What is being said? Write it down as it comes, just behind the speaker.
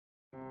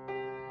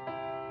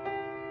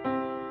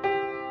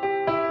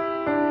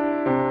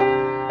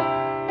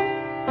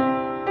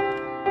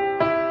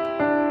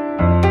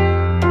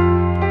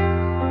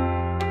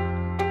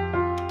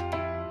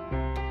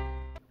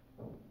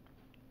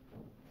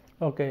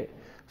Okay.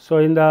 So,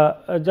 in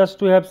the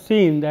just we have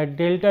seen that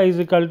delta is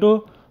equal to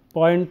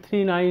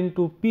 0.39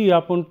 to P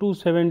upon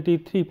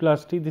 273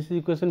 plus T, this is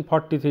equation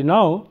 43.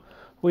 Now,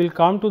 we will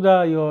come to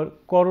the your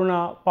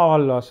corona power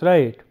loss,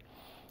 right.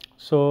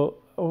 So,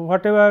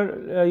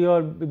 whatever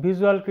your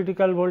visual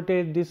critical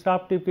voltage,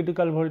 disruptive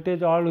critical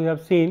voltage, all we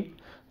have seen.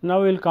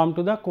 Now, we will come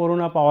to the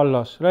corona power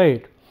loss,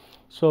 right.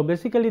 So,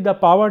 basically the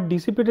power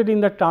dissipated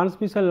in the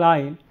transmission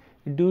line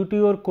due to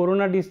your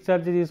corona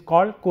discharges is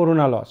called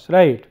corona loss,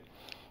 right.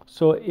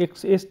 So,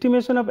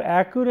 estimation of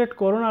accurate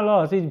corona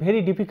loss is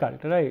very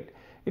difficult, right.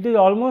 It is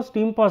almost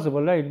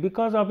impossible, right,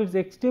 because of its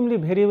extremely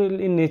variable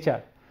in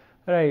nature,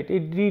 right.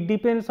 It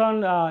depends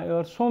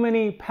on so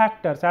many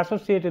factors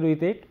associated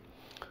with it.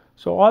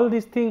 So, all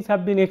these things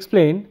have been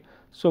explained.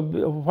 So,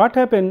 what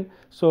happened?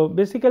 So,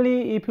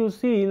 basically if you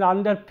see in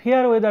under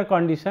fair weather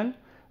condition,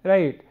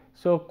 right.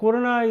 So,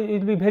 corona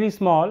will be very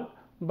small,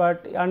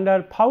 but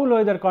under foul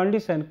weather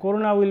condition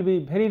corona will be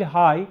very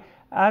high,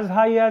 as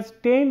high as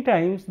 10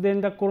 times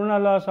than the corona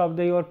loss of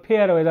the your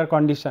fair weather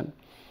condition.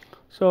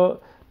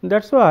 So,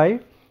 that is why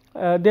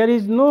there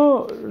is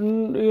no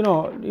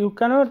you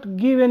cannot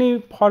give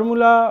any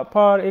formula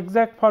for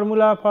exact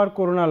formula for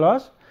corona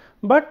loss,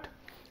 but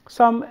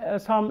some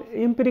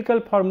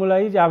empirical formula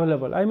is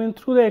available. I mean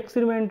through the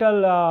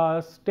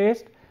experimental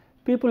test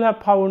people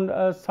have found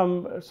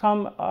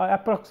some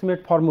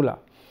approximate formula.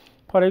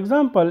 For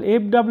example,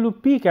 F.W.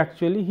 Peak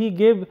actually he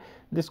gave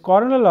this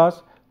corona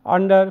loss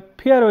under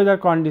fair weather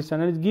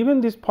condition, and is given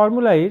this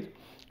formula is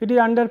it is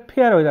under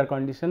fair weather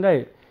condition,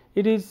 right.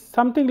 It is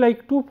something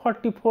like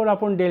 244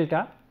 upon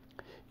delta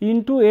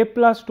into A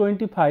plus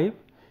 25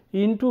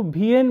 into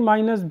Vn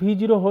minus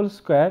V0 whole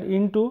square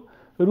into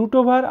root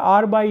over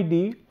R by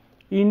D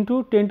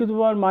into 10 to the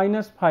power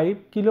minus 5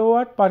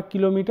 kilowatt per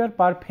kilometer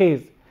per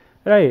phase,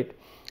 right.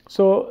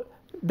 So,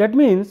 that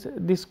means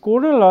this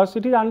corona loss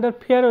it is under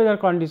fair weather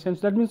conditions.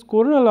 That means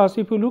corona loss,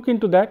 if you look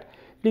into that,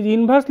 it is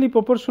inversely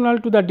proportional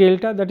to the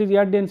delta, that is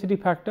air density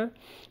factor,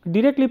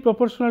 directly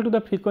proportional to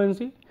the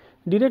frequency,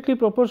 directly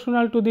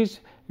proportional to this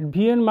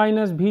Vn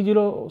minus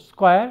V0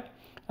 square,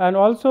 and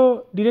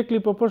also directly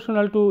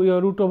proportional to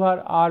your root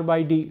over R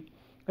by D,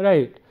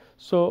 right.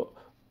 So,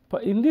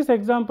 in this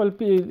example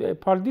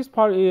for this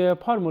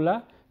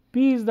formula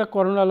P is the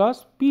corona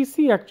loss,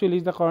 Pc actually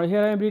is the corona,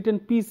 here I have written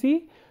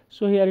Pc.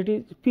 So, here it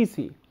is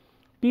Pc,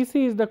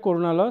 Pc is the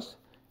corona loss,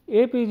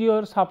 F is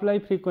your supply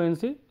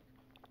frequency,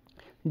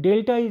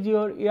 delta is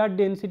your air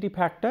density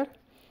factor,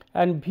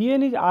 and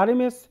Vn is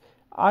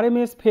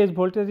RMS phase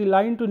voltage,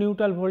 line to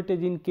neutral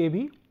voltage in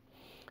kV,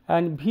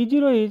 and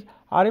V0 is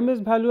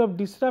RMS value of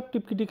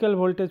disruptive critical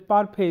voltage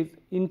per phase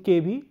in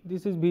kV,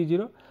 this is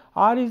V0,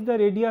 R is the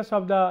radius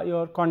of the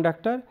your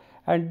conductor,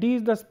 and D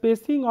is the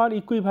spacing or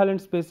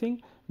equivalent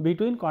spacing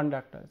between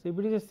conductors. If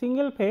it is a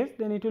single phase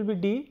then it will be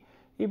D,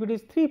 if it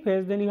is 3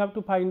 phase then you have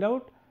to find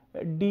out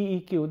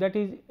DEQ, that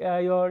is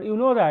your you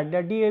know that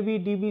DAB,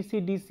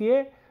 DBC,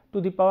 DCA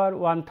to the power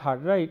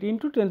 1/3, right,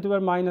 into 10 to the power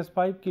minus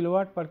 5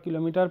 kilowatt per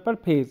kilometer per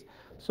phase.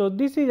 So,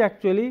 this is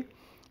actually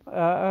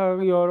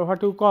your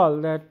what you call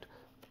that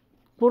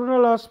corona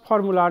loss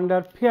formula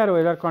under fair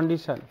weather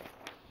condition.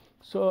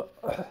 So,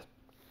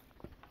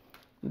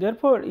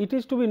 therefore, it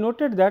is to be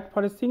noted that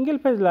for a single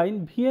phase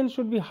line Vn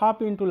should be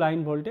half into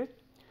line voltage,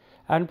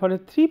 and for a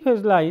 3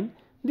 phase line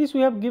this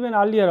we have given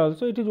earlier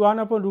also, it is 1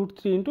 upon root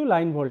 3 into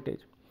line voltage.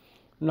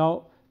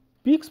 Now,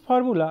 Peak's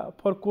formula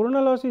for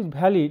corona loss is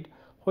valid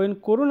when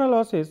corona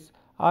losses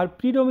are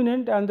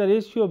predominant and the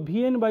ratio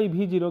Vn by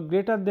V0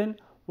 greater than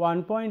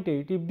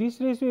 1.8. If this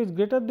ratio is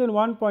greater than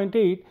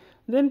 1.8,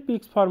 then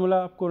Peak's formula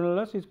of corona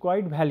loss is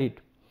quite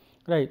valid,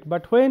 right.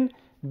 But when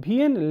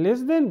Vn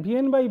less than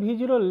Vn by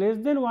V0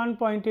 less than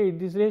 1.8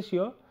 this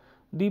ratio,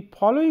 the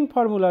following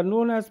formula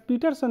known as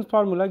Peterson's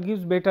formula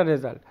gives better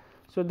result.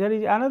 So, there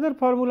is another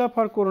formula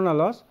for corona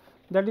loss,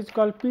 that is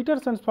called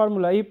Peterson's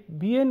formula if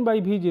Vn by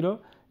V0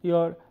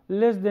 your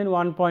less than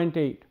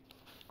 1.8.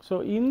 So,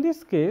 in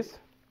this case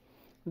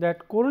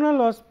that corona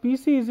loss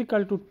Pc is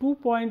equal to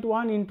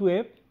 2.1 into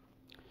F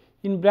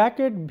in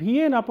bracket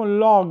Vn upon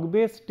log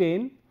base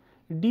 10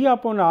 D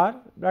upon R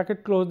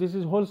bracket close, this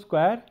is whole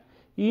square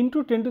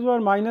into 10 to the power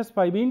minus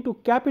 5 into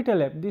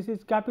capital F, this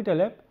is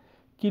capital F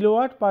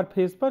kilowatt per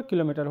phase per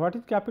kilometer. What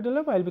is capital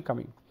F? I will be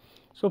coming.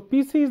 So,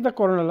 Pc is the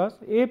corona loss,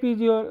 F is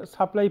your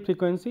supply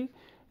frequency,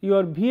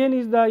 your Vn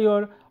is the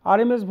your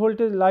RMS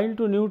voltage line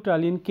to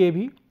neutral in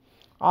kV,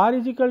 R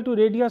is equal to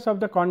radius of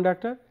the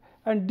conductor,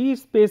 and D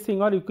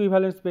spacing or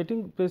equivalent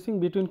spacing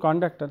between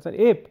conductors, and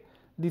F,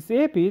 this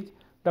F is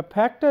the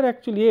factor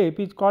actually F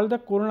is called the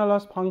corona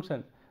loss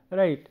function,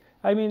 right.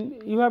 I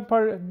mean you have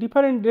for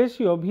different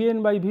ratio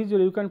Vn by V0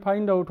 you can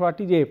find out what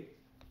is F.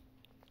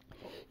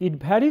 It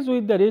varies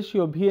with the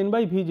ratio Vn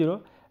by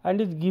V0 and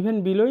is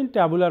given below in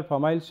tabular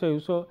form, I will show you.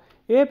 So,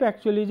 F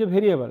actually is a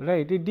variable,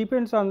 right, it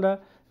depends on the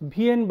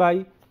Vn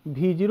by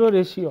V0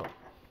 ratio,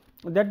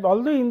 that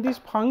although in this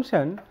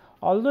function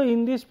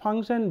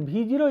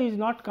V0 is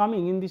not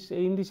coming in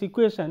this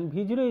equation,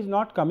 V0 is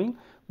not coming,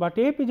 but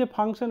F is a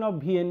function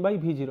of Vn by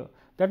V0,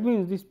 that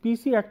means this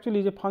Pc actually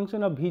is a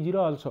function of V0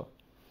 also.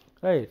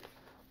 right.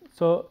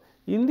 So,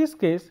 in this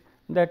case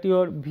that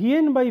your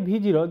Vn by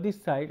V0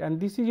 this side and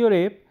this is your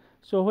F.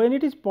 So, when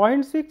it is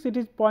 0.6 it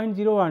is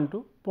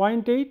 0.012,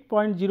 0.8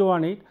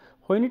 0.018,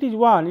 when it is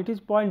 1 it is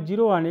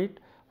 0.018,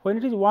 when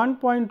it is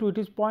 1.2 it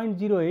is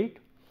 0.08,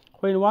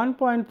 when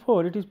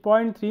 1.4 it is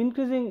 0.3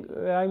 increasing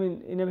I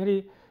mean in a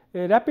very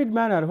rapid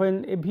manner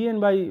when Vn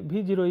by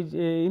V0 is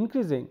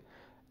increasing,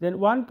 then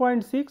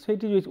 1.6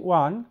 it is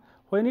 1,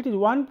 when it is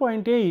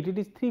 1.8 it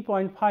is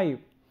 3.5,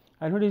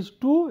 and when it is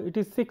 2 it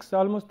is 6,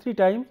 almost 3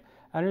 times,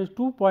 and it is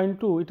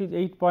 2.2 it is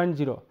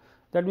 8.0.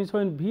 That means,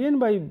 when Vn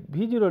by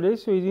V0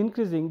 ratio is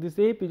increasing, this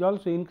F is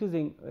also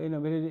increasing in a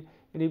very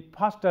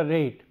faster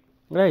rate,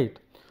 right.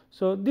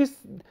 So, this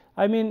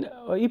I mean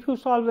if you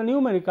solve the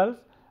numericals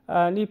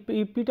and if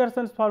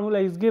Peterson's formula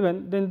is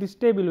given, then this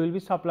table will be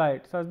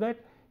supplied such that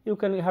you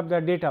can have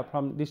the data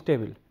from this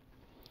table.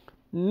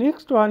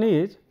 Next one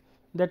is,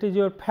 that is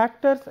your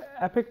factors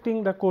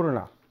affecting the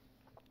corona.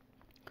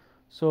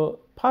 So,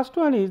 first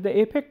one is the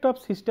effect of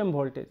system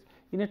voltage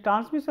in a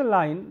transmission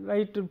line,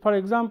 right. For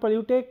example,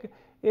 you take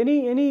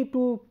any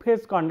two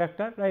phase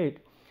conductor, right,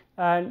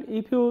 and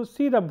if you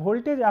see the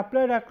voltage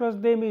applied across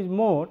them is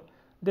more,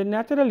 then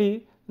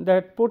naturally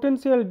that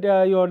potential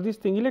your this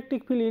thing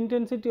electric field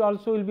intensity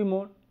also will be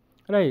more,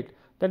 right.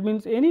 That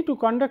means, any two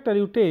conductor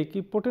you take,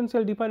 if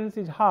potential difference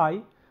is high,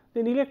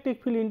 then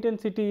electric field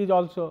intensity is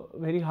also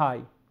very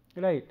high,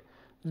 right.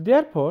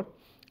 Therefore,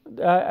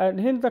 and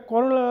hence the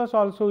corona loss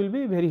also will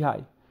be very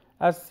high,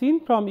 as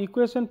seen from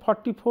equation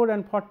 44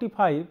 and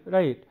 45,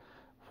 right.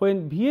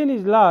 When Vn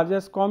is large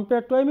as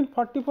compared to, I mean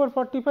 44,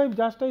 45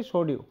 just I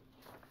showed you.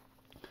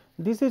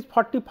 This is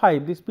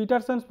 45, this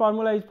Peterson's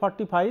formula is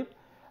 45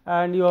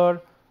 and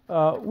your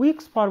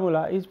Wick's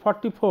formula is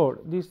 44,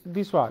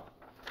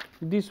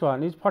 this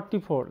one is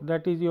 44,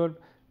 that is your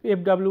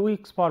FW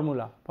Wick's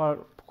formula for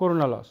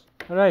corona loss,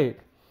 right.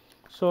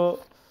 So,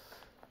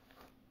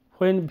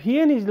 when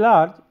Vn is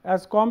large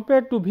as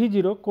compared to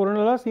V0,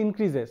 corona loss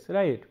increases,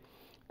 right,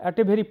 at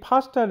a very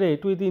faster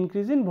rate with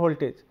increase in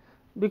voltage,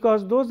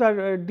 because those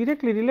are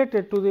directly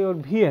related to your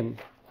Vn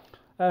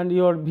and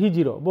your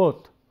V0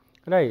 both,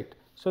 right.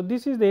 So,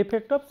 this is the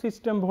effect of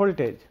system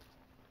voltage.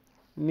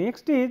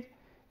 Next is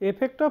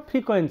effect of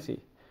frequency.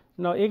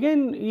 Now,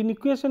 again in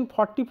equation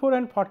 44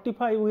 and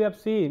 45 we have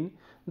seen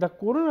the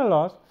corona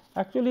loss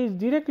actually is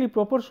directly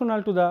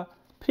proportional to the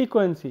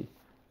frequency,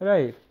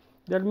 right.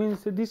 That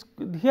means, this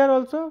here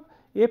also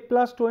F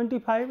plus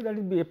 25, that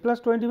is F plus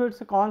 25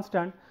 is a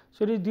constant.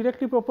 So, it is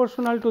directly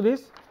proportional to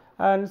this,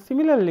 and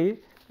similarly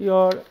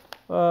your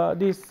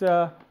this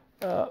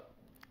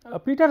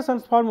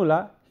Peterson's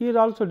formula here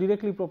also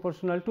directly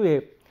proportional to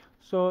F.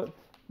 So,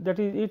 that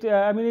is it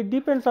I mean it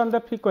depends on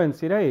the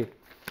frequency, right.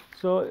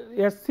 So,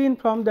 as seen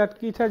from that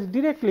it has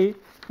directly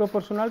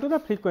proportional to the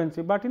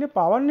frequency, but in a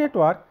power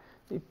network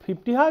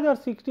 50 hertz or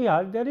 60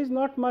 hertz there is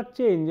not much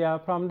change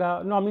from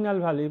the nominal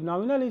value. If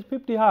nominal is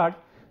 50 hertz,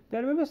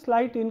 there may be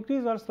slight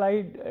increase or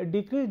slight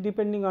decrease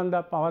depending on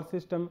the power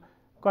system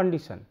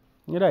condition,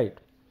 right.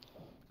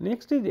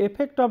 Next is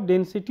effect of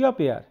density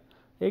of air,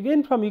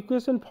 again from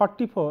equation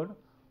 44,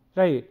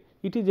 right.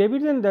 It is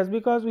evident that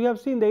because we have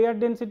seen the air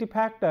density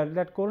factor,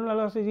 that corona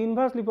loss is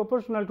inversely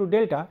proportional to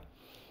delta.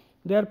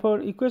 Therefore,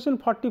 equation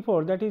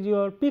 44, that is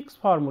your Peck's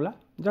formula,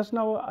 just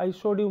now I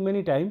showed you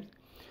many times.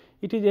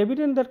 It is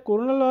evident that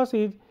corona loss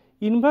is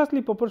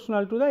inversely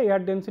proportional to the air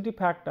density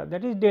factor,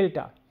 that is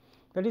delta.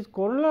 That is,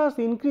 corona loss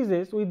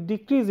increases with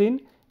decrease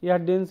in air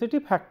density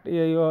factor,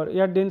 your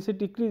air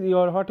density decrease,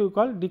 your what you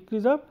call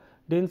decrease of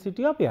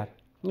density of air,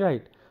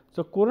 right.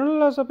 So, corona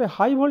loss of a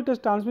high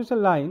voltage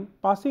transmission line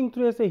passing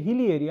through as a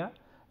hilly area,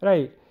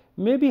 right,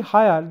 may be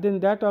higher than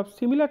that of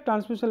similar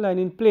transmission line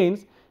in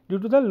plains due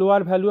to the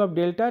lower value of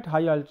delta at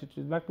high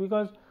altitude. But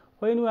because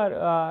when you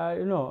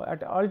are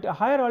at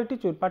higher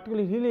altitude,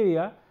 particularly hill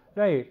area,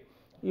 right,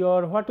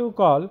 your what you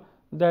call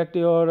that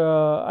your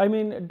I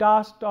mean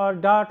dust or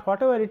dirt,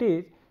 whatever it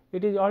is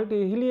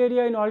hilly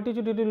area in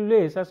altitude it will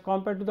less as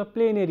compared to the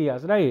plain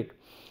areas, right.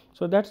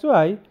 So, that is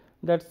why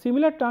that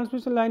similar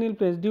transmission line in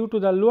place due to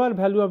the lower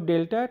value of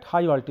delta at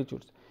high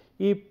altitudes.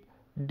 If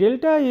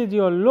delta is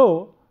your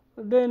low,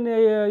 then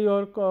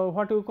your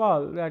what you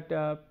call that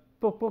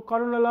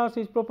corona loss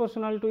is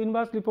proportional to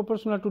inversely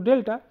proportional to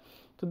delta.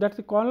 So, that is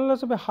the corona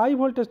loss of a high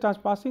voltage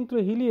passing through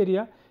a hilly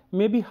area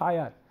may be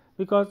higher,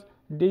 because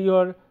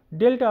your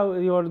delta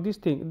your this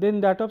thing then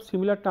that of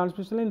similar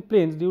transmission line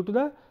planes due to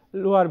the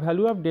lower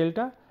value of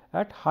delta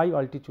at high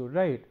altitude,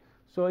 right.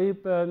 So,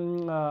 if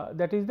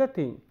that is the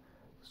thing.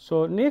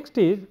 So, next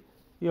is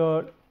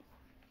your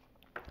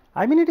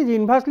I mean it is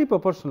inversely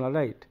proportional,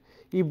 right.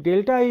 If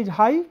delta is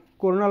high,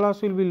 corona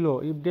loss will be low.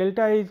 If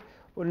delta is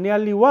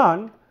nearly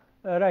 1,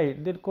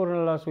 right, then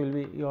corona loss will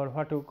be your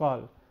what you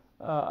call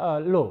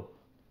low.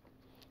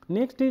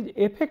 Next is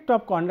effect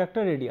of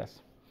conductor radius.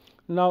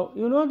 Now,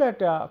 you know that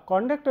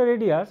conductor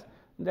radius,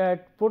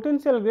 that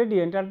potential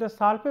gradient at the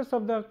surface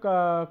of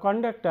the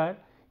conductor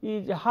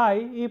is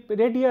high if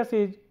radius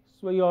is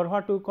your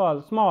what you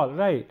call small,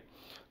 right.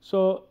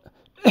 So,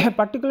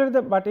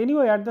 particularly but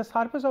anyway at the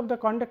surface of the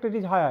conductor it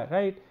is higher,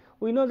 right.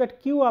 we know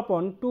that q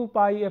upon 2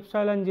 pi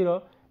epsilon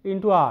 0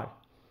 into r.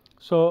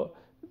 So,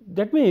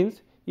 that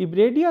means if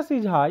radius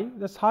is high,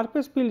 the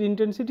surface field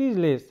intensity is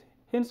less,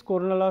 hence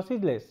corona loss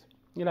is less,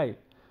 right.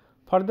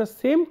 For the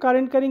same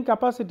current carrying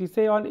capacity,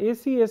 say on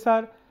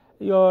ACSR,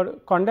 your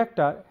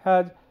conductor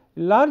has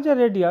larger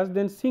radius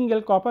than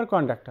single copper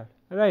conductor,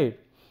 right.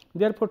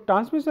 Therefore,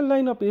 transmission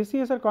line of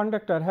ACSR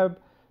conductor have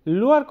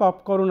lower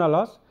corona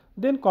loss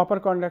than copper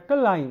conductor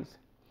lines.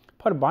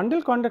 For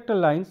bundle conductor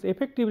lines,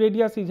 effective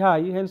radius is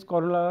high, hence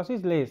corona loss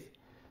is less,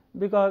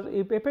 because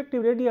if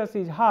effective radius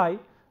is high,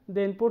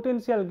 then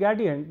potential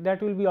gradient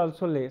that will be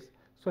also less.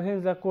 So,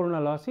 hence the corona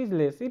loss is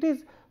less. It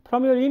is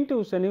from your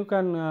intuition you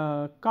can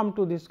come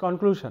to this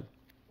conclusion.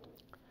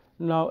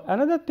 Now,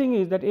 another thing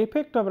is that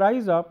effect of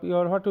rise of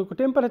your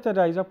temperature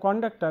rise of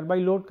conductor by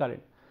load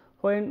current.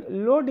 When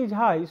load is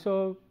high,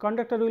 so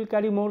conductor will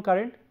carry more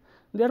current,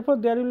 therefore,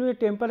 there will be a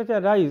temperature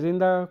rise in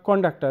the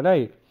conductor,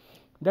 right.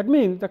 That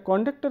means, the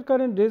conductor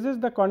current raises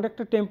the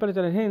conductor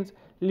temperature, hence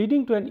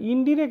leading to an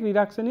indirect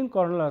reduction in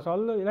corona loss,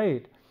 although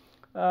right.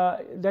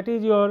 That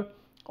is your,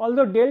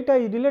 although delta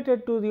is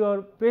related to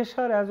your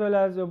pressure as well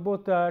as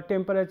both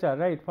temperature,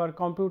 right, for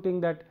computing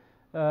that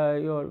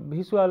your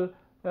visual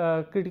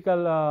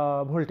critical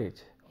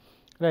voltage,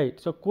 right.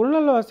 So, corona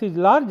loss is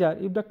larger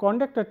if the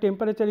conductor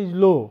temperature is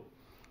low,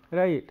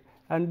 right,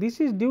 and this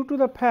is due to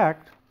the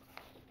fact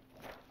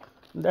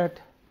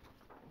that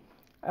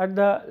at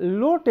the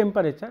low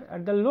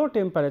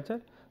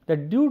temperature, the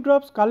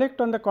dewdrops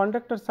collect on the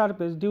conductor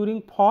surface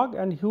during fog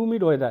and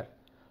humid weather.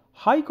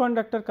 High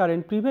conductor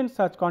current prevents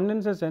such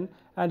condensation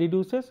and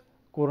reduces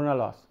corona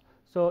loss.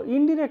 So,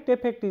 indirect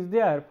effect is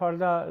there for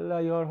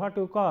the your what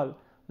you call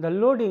the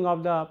loading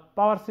of the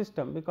power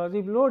system, because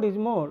if load is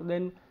more,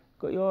 then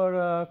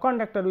your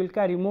conductor will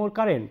carry more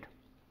current.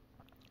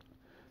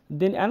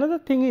 Then another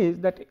thing is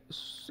that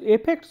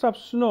effects of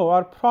snow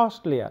or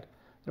frost layer,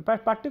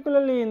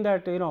 particularly in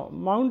that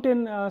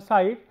mountain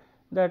side,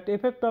 that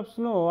effect of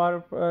snow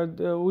or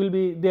will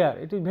be there,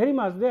 it is very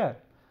much there,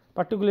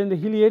 particularly in the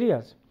hilly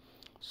areas.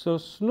 So,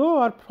 snow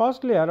or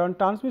frost layer on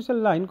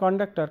transmission line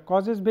conductor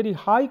causes very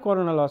high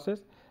corona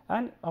losses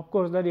and of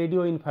course, the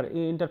radio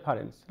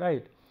interference,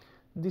 right.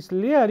 This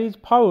layer is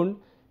found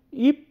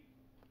if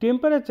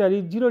temperature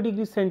is 0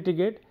 degree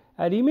centigrade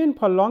and remain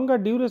for longer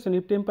duration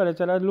if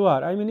temperature are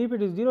lower. I mean, if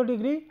it is 0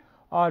 degree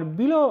or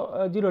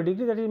below 0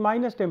 degree, that is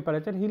minus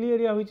temperature, hilly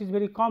area which is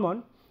very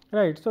common,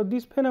 right. So,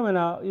 this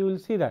phenomena you will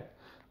see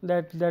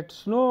that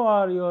snow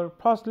or your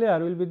frost layer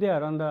will be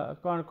there on the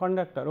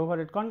conductor,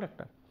 overhead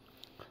conductor,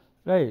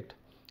 right.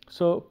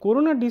 So,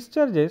 corona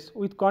discharges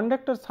with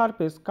conductor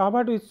surface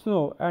covered with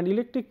snow and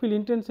electric field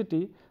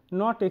intensity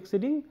not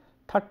exceeding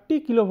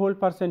 30 kilovolt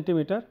per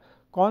centimeter,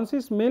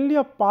 consists mainly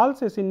of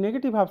pulses in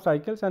negative half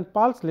cycles and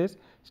pulseless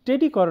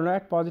steady corona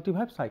at positive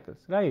half cycles,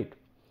 right.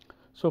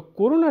 So,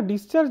 corona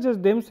discharges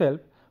themselves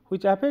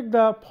which affect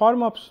the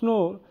form of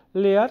snow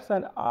layers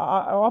and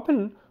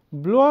often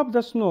blow up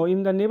the snow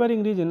in the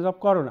neighboring regions of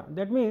corona.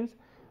 That means,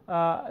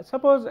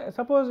 suppose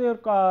your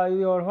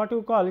what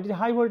you call it is a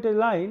high voltage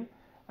line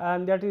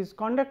and that is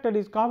conductor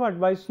is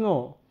covered by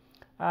snow,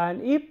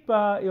 and if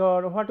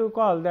your what you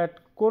call that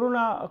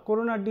corona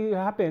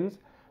happens,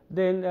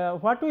 then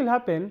what will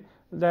happen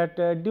that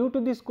due to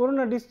this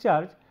corona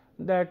discharge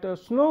that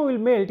snow will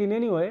melt in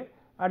any way.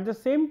 At the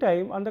same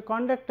time, on the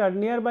conductor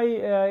nearby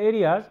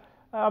areas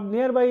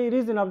nearby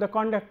region of the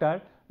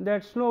conductor,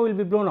 that snow will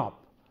be blown up,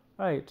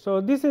 right.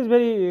 So, this is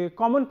very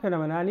common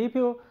phenomena, and if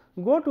you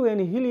go to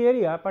any hilly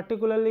area,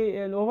 particularly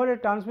an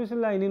overhead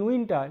transmission line in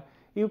winter,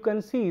 you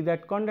can see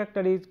that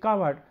conductor is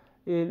covered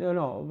in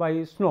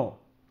by snow.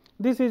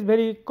 This is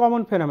very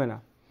common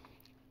phenomena,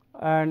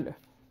 and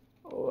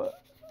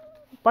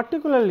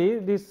particularly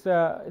this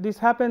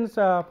happens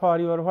for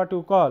your what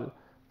you call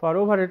for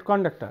overhead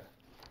conductor.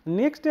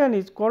 Next one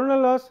is corona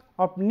loss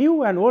of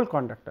new and old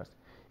conductors.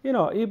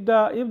 If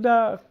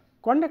the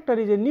conductor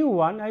is a new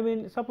one, I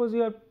mean suppose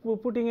you are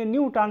putting a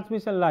new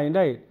transmission line,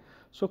 right.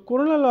 So,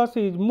 corona loss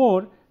is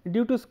more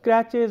due to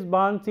scratches,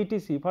 burns,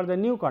 etc. for the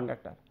new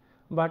conductor,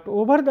 but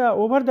over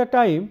the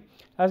time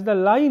as the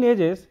line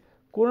ages,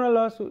 corona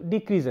loss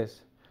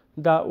decreases.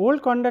 The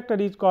old conductor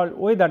is called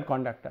weathered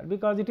conductor,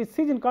 because it is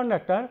season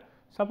conductor.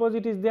 Suppose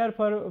it is there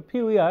for a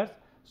few years,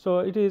 so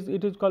it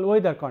is called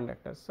weathered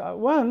conductor. So,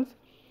 once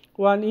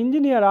one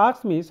engineer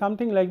asked me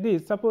something like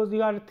this: suppose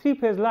you are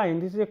 3-phase line,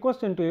 this is a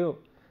question to you,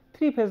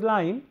 3-phase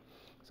line,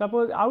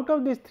 suppose out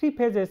of these 3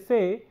 phases,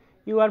 say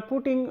you are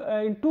putting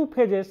in 2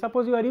 phases,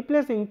 suppose you are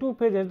replacing 2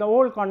 phases the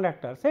old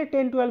conductor, say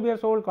 10-12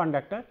 years old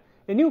conductor,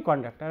 a new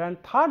conductor,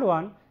 and third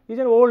one is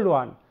an old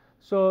one.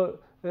 So,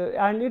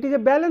 and it is a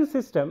balanced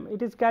system,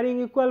 it is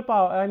carrying equal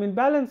power, I mean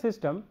balanced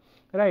system,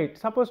 right.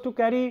 Suppose to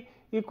carry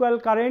equal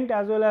current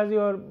as well as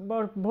your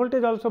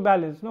voltage also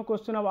balanced, no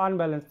question of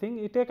unbalanced thing.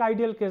 You take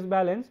ideal case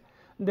balance,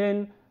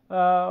 then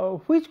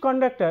which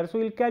conductors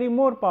will carry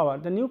more power,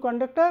 the new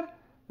conductor,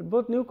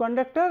 both new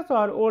conductors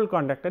or old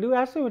conductor? You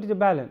assume it is a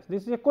balance.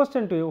 This is a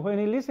question to you. When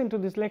you listen to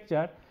this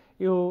lecture,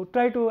 you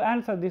try to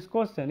answer this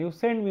question, you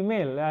send me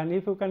mail, and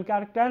if you can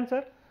correct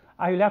answer,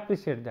 I will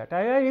appreciate that.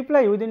 I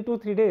reply within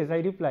 2-3 days. I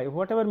reply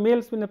whatever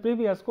mails in the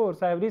previous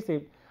course I have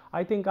received.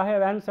 I think I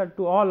have answered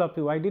to all of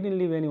you. I did not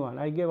leave anyone.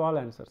 I gave all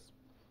answers.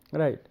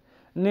 Right.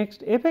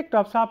 Next, effect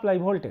of supply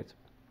voltage.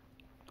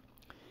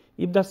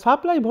 If the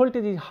supply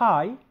voltage is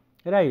high,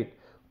 right,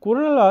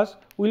 coronal loss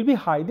will be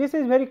high. This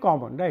is very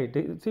common, right.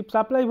 If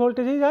supply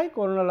voltage is high,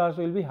 coronal loss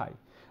will be high,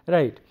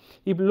 right.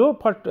 If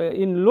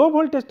in low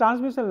voltage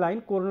transmission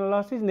line, coronal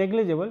loss is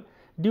negligible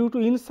due to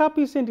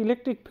insufficient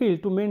electric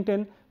field to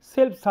maintain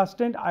self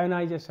sustained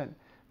ionization,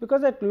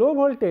 because at low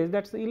voltage,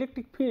 that is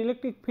electric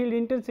field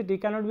intensity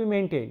cannot be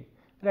maintained,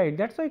 right.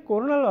 That is why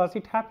coronal loss,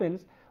 it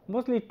happens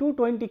mostly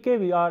 220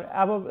 kV or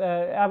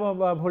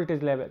above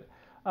voltage level.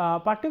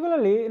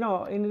 Particularly,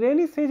 in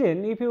rainy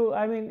season, if you,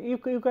 I mean, you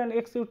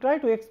try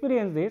to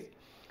experience this.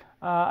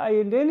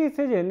 In rainy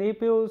season,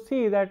 if you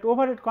see that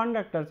overhead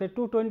conductor, say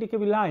 220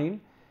 kV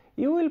line,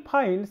 you will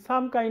find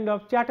some kind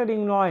of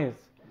chattering noise,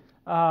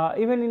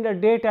 even in the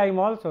daytime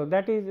also.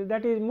 That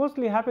is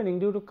mostly happening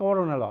due to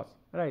coronal loss,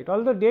 right.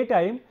 Although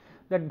daytime,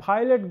 that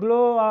violet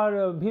glow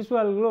or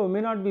visual glow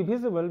may not be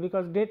visible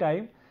because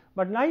daytime,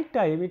 but night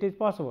time it is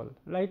possible,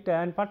 right,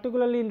 and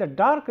particularly in the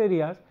dark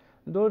areas,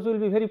 those will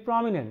be very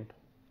prominent,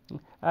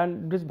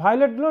 and this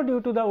violet glow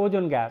due to the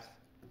ozone gas,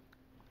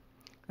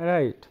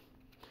 right.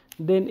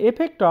 Then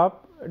effect of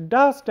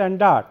dust and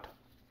dirt.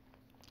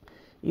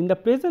 In the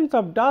presence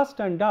of dust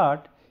and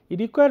dirt, the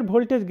required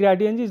voltage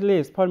gradient is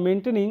less for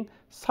maintaining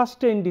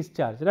sustained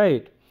discharge,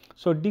 right.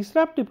 So,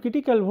 disruptive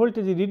critical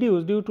voltage is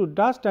reduced due to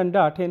dust and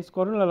dirt, hence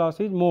coronal loss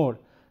is more,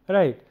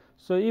 right.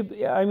 So,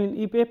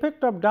 if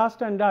effect of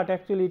dust and dirt,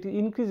 actually it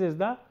increases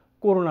the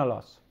coronal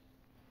loss.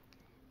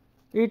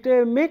 It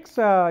makes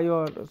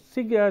your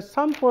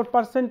some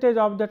percentage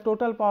of the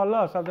total power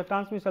loss of the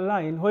transmission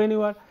line. When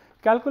you are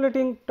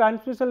calculating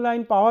transmission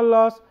line power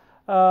loss,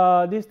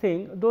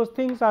 those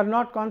things are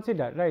not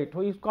considered, right.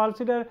 We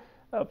consider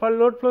for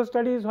load flow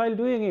studies, while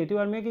doing it, you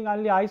are making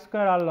only I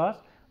square R loss,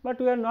 but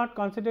we are not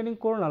considering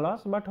coronal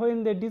loss. But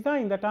when they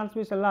design the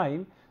transmission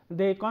line,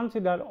 they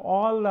consider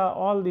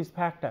all these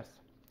factors,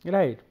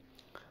 right.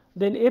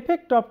 Then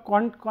effect of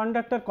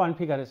conductor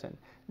configuration.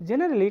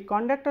 Generally,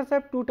 conductors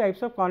have two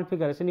types of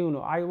configuration,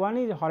 one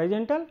is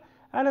horizontal,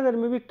 another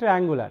may be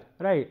triangular,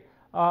 right,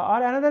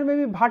 or another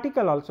may be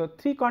vertical also.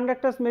 3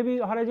 conductors may be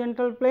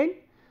horizontal plane,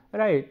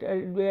 right,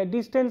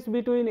 distance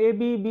between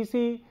AB,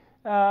 BC,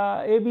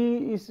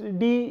 AB is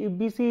D,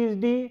 BC is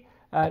D,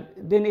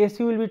 then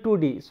AC will be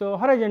 2D. So,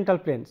 horizontal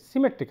planes,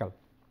 symmetrical.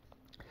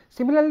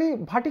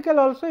 Similarly, vertical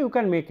also you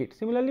can make it,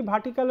 similarly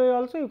vertical way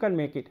also you can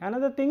make it.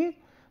 Another thing is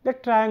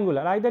that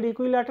triangular, either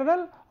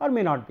equilateral or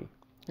may not be,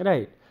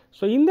 right.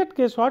 So, in that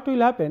case what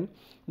will happen,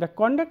 the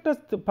conductors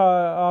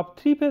of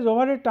 3-phase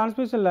overhead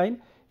transmission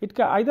line, it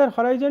can either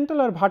horizontal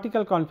or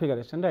vertical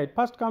configuration, right.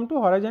 First come to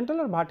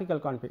horizontal or vertical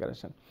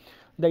configuration.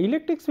 The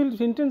electric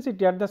field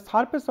intensity at the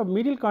surface of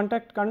middle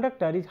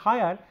conductor is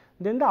higher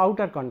than the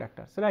outer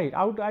conductors, right.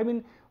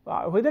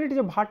 Whether it is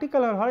a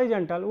vertical or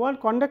horizontal, one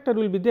conductor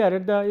will be there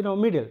at the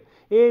middle,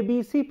 A,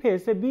 B, C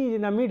phase, say B is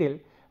in the middle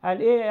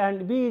and A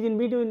and B is in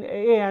between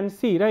A and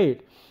C, right.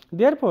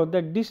 Therefore,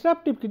 the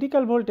disruptive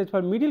critical voltage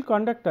for middle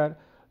conductor,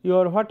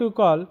 your what you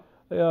call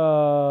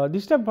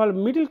disturb for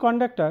middle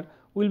conductor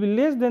will be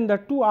less than the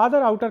 2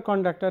 other outer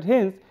conductor,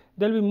 hence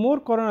there will be more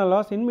coronal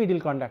loss in middle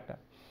conductor,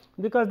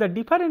 because the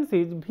difference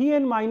is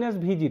Vn minus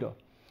V0.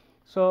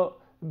 So,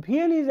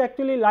 Vn is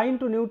actually line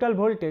to neutral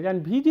voltage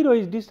and V0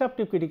 is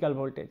disruptive critical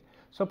voltage.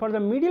 So, for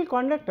the middle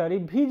conductor,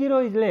 if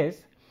V0 is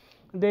less,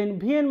 then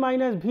Vn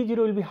minus V0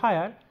 will be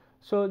higher.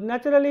 So,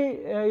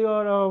 naturally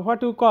your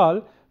what you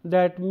call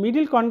that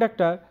middle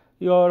conductor,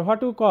 your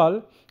what you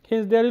call,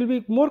 hence there will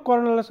be more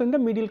coronal loss in the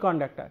middle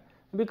conductor,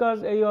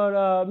 because your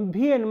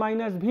Vn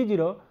minus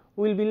V0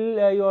 will be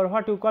your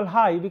what you call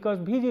high, because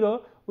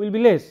V0 will be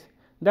less.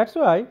 That is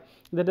why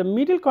that the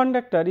middle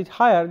conductor is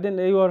higher than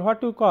your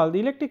what you call the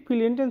electric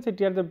field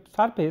intensity at the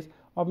surface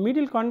of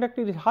middle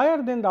conductor is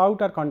higher than the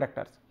outer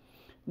conductors.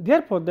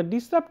 Therefore, the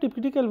disruptive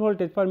critical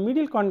voltage for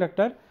middle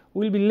conductor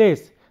will be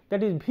less,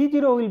 that is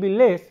V0 will be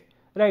less,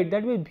 right.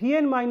 That means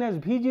Vn minus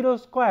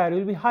V0 square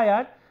will be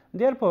higher.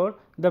 Therefore,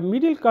 the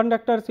middle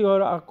conductors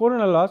your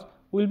coronal loss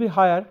will be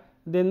higher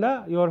than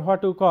the your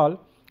what you call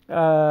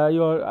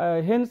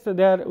hence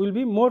there will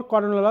be more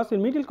coronal loss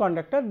in middle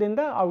conductor than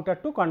the outer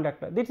 2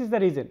 conductor. This is the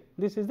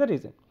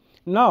reason.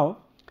 Now,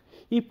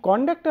 if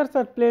conductors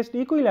are placed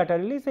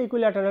equilaterally, say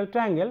equilateral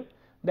triangle,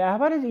 the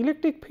average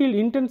electric field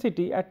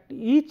intensity at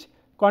each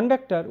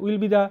conductor will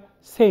be the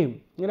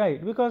same,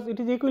 right, because it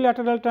is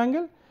equilateral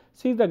triangle.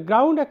 See, the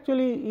ground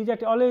actually is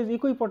at always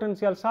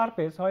equipotential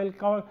surface,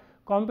 while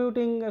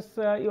computing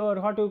your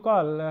what you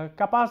call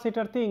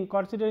capacitor thing,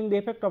 considering the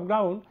effect of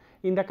ground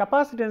in the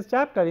capacitance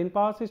chapter in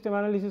power system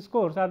analysis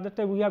course. At that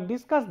time we have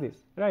discussed this,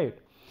 right.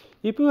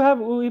 If you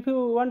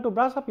want to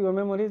brush up your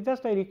memories,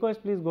 just I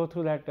request please go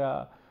through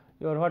that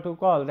your what you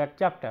call that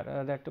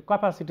chapter, that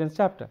capacitance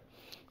chapter.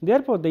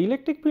 Therefore, the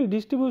electric field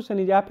distribution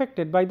is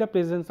affected by the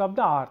presence of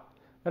the earth,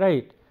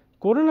 right.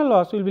 Coronal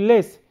loss will be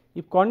less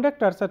if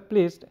conductors are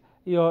placed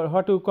your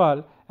what you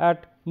call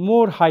at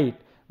more height,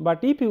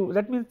 but if you,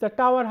 that means the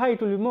tower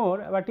height will be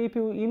more, but if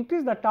you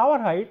increase the tower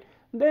height,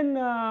 then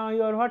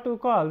your what you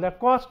call the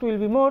cost will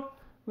be more,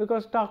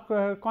 because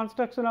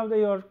construction of the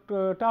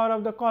your tower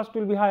of the cost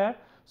will be higher.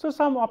 So,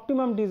 some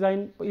optimum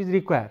design is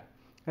required,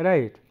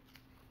 right.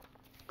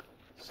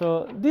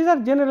 So, these are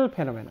general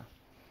phenomena.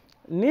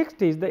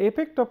 Next is the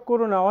effect of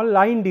corona on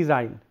line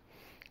design.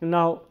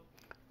 Now,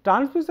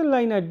 transmission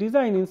line are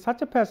designed in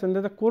such a fashion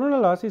that the corona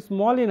loss is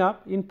small enough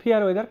in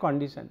fair weather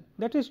condition.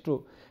 That is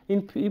true.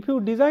 If you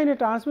design a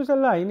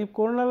transmission line, if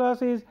corona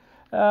loss is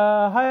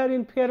higher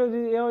in fair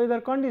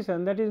weather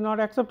condition, that is not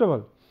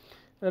acceptable,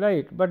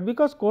 right. But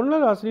because corona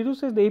loss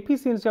reduces the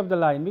efficiency of the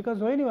line, because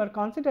when you are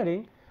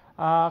considering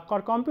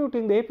for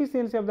computing the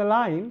efficiency of the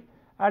line,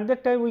 at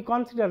that time we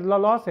consider the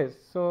losses.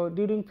 So,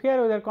 during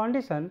fair weather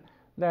condition,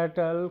 that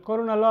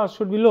corona loss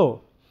should be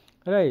low,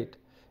 right.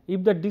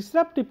 If the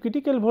disruptive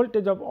critical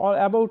voltage of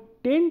about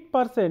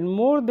 10%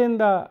 more than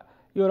the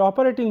your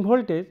operating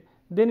voltage,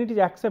 then it is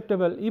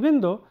acceptable,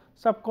 even though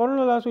some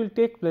corona loss will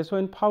take place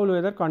when foul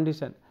weather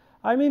condition.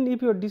 I mean,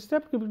 if your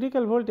disruptive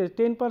critical voltage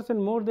 10%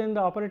 more than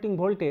the operating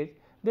voltage,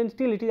 then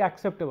still it is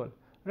acceptable,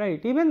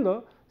 right, even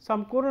though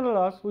some corona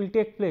loss will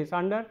take place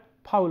under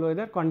foul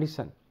weather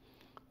condition.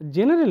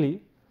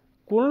 Generally,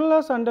 corona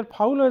loss under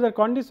foul weather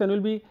condition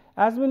will be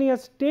as many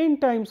as 10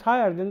 times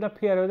higher than the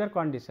fair weather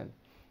condition,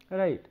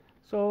 right.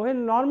 So,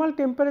 when normal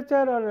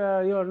temperature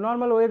or your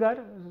normal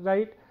weather,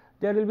 right,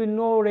 there will be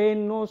no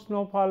rain, no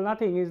snowfall,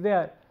 nothing is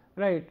there,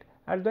 right,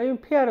 at the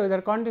fair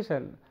weather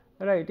condition,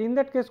 right, in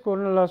that case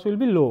corona loss will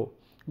be low,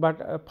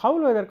 but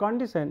foul weather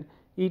condition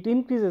it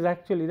increases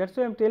actually. That is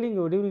why I am telling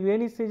you, during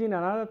rainy season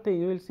another thing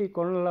you will see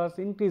corona loss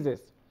increases,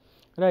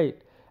 right.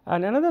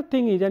 And another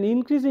thing is an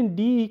increase in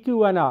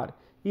DEQ and R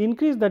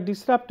increase the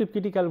disruptive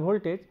critical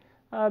voltage,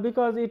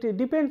 because it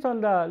depends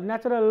on the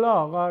natural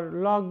log or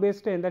log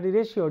base 10, that is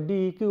ratio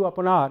DEQ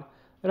upon R,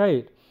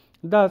 right.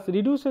 Thus,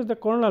 reduces the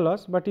corona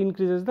loss, but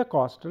increases the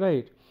cost,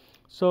 right.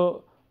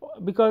 So,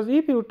 because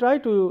if you try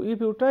to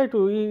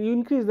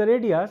increase the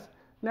radius,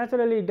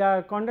 naturally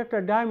the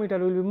conductor diameter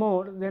will be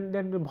more, then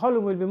the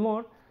volume will be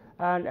more,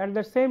 and at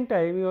the same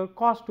time your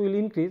cost will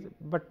increase,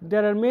 but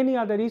there are many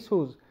other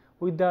issues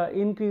with the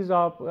increase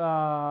of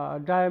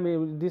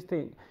diameter, this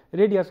thing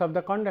radius of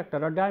the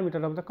conductor or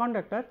diameter of the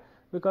conductor,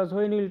 because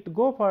when you will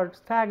go for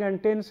sag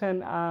and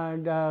tension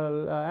and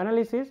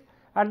analysis,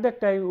 at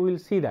that time we will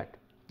see that,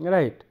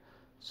 right.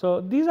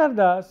 So, these are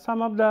the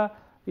some of the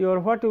your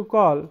what you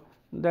call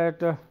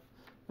that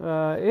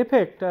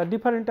effect,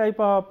 different type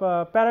of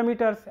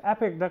parameters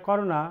affect the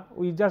corona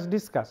we just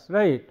discussed,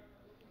 right.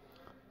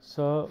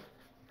 So,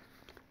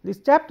 this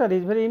chapter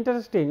is very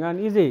interesting and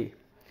easy.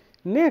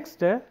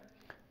 Next, we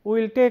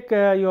will take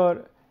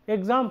your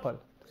example,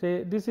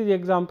 say this is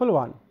example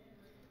 1,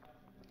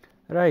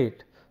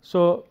 right.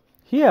 So,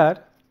 here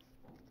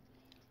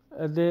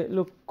the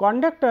look,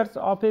 conductors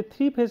of a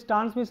 3-phase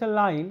transmission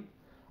line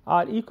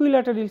are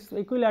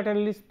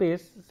equilaterally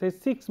spaced, say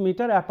 6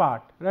 meter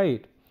apart,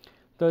 right.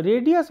 The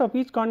radius of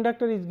each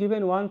conductor is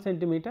given 1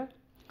 centimeter,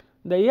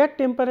 the air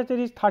temperature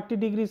is 30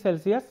 degrees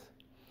Celsius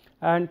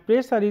and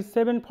pressure is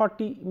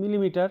 740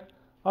 millimeter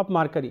of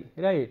mercury,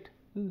 right.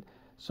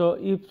 So,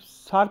 if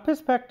surface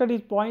factor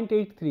is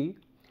 0.83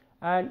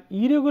 and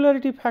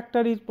irregularity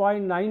factor is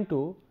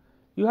 0.92,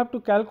 you have to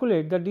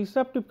calculate the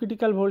disruptive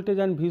critical voltage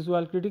and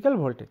visual critical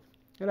voltage,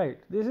 right.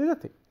 This is the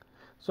thing.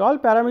 So, all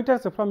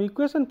parameters from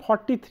equation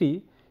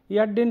 43,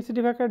 air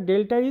density factor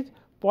delta is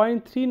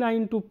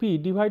 0.392 P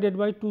divided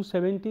by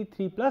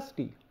 273 plus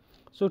T.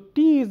 So,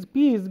 P is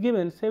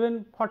given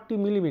 740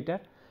 millimeter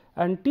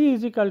and T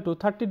is equal to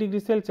 30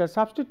 degrees Celsius.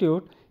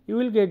 Substitute, you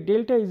will get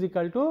delta is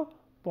equal to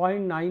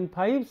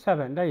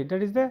 0.957, right,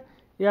 that is the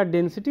air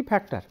density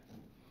factor.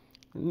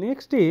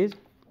 Next is,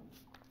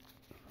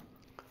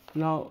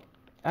 now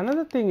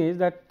another thing is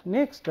that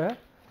next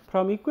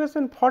from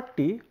equation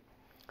 40,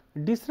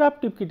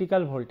 disruptive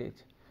critical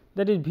voltage,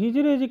 that is V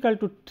 0 is equal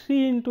to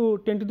 3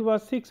 into 10 to the power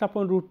 6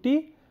 upon root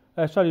T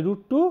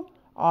root 2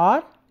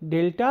 R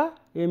delta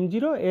m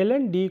 0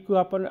 ln dq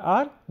upon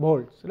R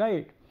volts,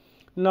 right.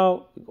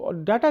 Now,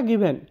 data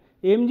given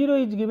m 0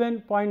 is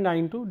given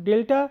 0.92,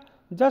 delta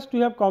just we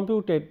have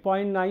computed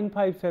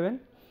 0.957,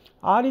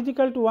 R is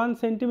equal to 1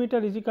 centimeter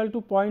is equal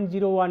to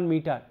 0.01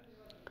 meter,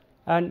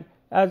 and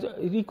as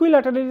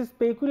equilateral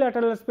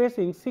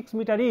spacing 6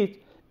 meter each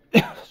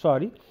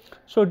sorry.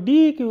 So,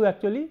 DEQ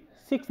actually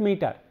 6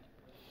 meter.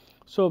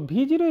 So,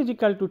 V 0 is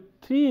equal to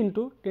 3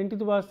 into 10 to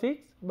the power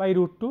 6 by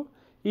root 2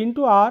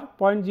 into R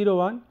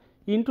 0.01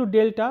 into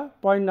delta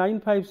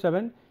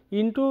 0.957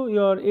 into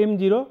your m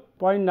 0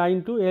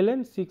 0.92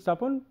 ln 6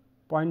 upon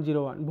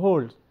 0.01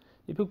 volts.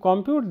 If you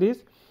compute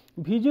this,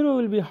 V 0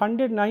 will be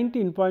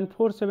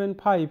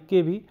 119.475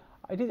 kV,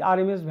 it is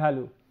RMS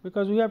value,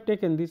 because we have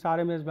taken this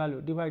RMS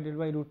value divided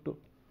by root 2,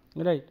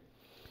 right.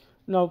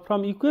 Now,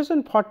 from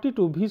equation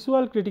 42,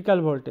 visual critical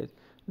voltage,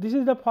 this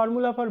is the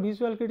formula for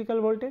visual critical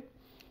voltage,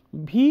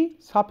 V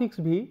suffix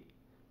V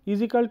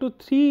is equal to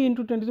 3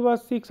 into 10 to the power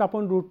 6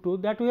 upon root 2,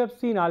 that we have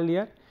seen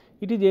earlier,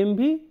 it is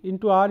mV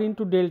into R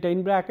into delta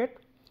in bracket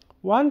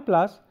 1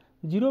 plus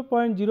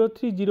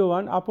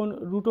 0.0301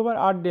 upon root over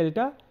r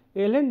delta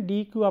ln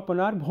dq upon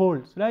r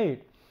volts,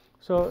 right.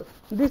 So,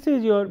 this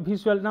is your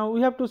visual. Now,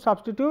 we have to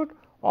substitute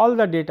all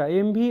the data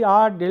mv,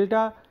 r,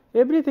 delta,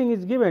 everything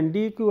is given,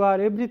 dq, r,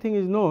 everything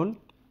is known.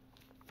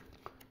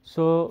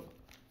 So,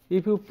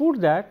 if you put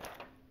that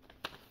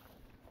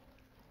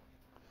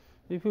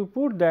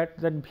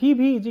that V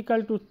v is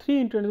equal to 3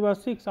 into 10 to the power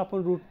 6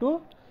 upon root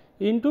 2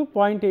 into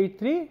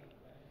 0.83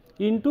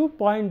 into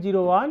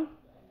 0.01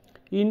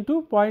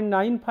 into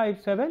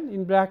 0.957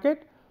 in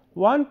bracket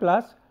 1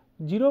 plus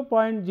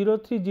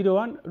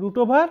 0.0301 root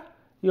over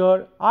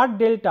your r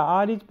delta,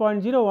 r is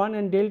 0.01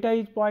 and delta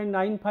is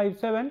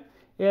 0.957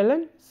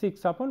 ln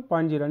 6 upon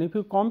 0.0, and if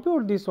you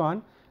compute this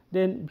one,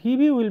 then V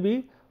b will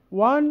be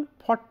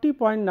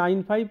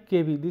 140.95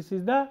 kV. This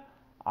is the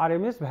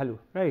RMS value,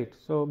 right.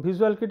 So,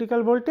 visual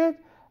critical voltage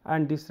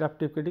and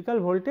disruptive critical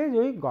voltage,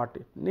 we got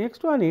it.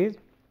 Next one is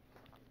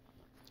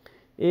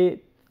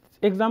a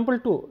example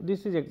 2,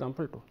 this is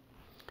example 2.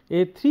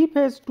 A 3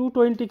 phase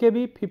 220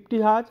 kV 50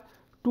 Hz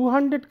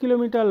 200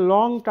 kilometer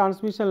long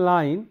transmission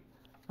line,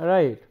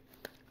 right,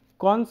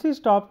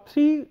 consists of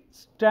 3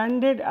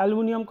 stranded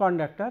aluminum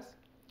conductors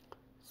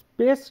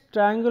spaced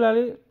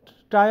triangularly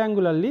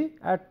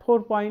at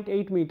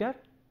 4.8 meter.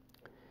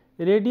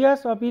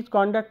 Radius of each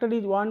conductor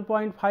is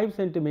 1.5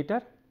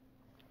 centimeter.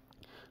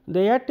 The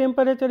air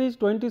temperature is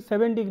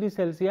 27 degrees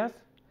Celsius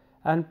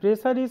and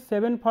pressure is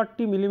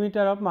 740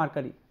 millimeter of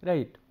mercury,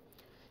 right.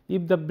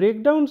 If the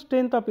breakdown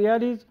strength of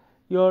air is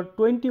your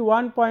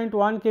 21.1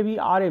 kV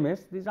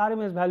RMS, this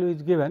RMS value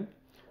is given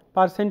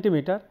per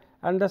centimeter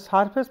and the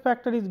surface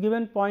factor is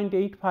given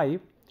 0.85,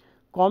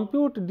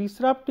 compute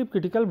disruptive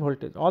critical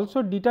voltage.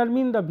 Also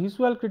determine the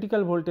visual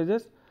critical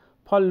voltages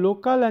for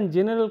local and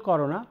general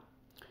corona.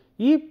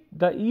 If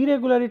the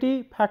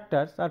irregularity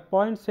factors are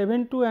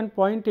 0.72 and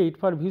 0.8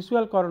 for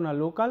visual corona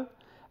local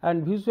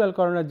and visual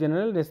corona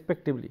general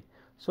respectively.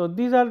 So,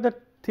 these are the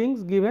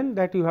things given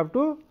that you have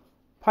to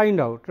find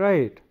out,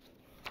 right.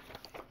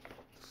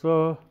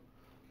 So,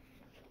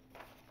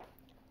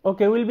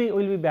 okay, we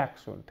will be back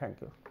soon.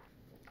 Thank you.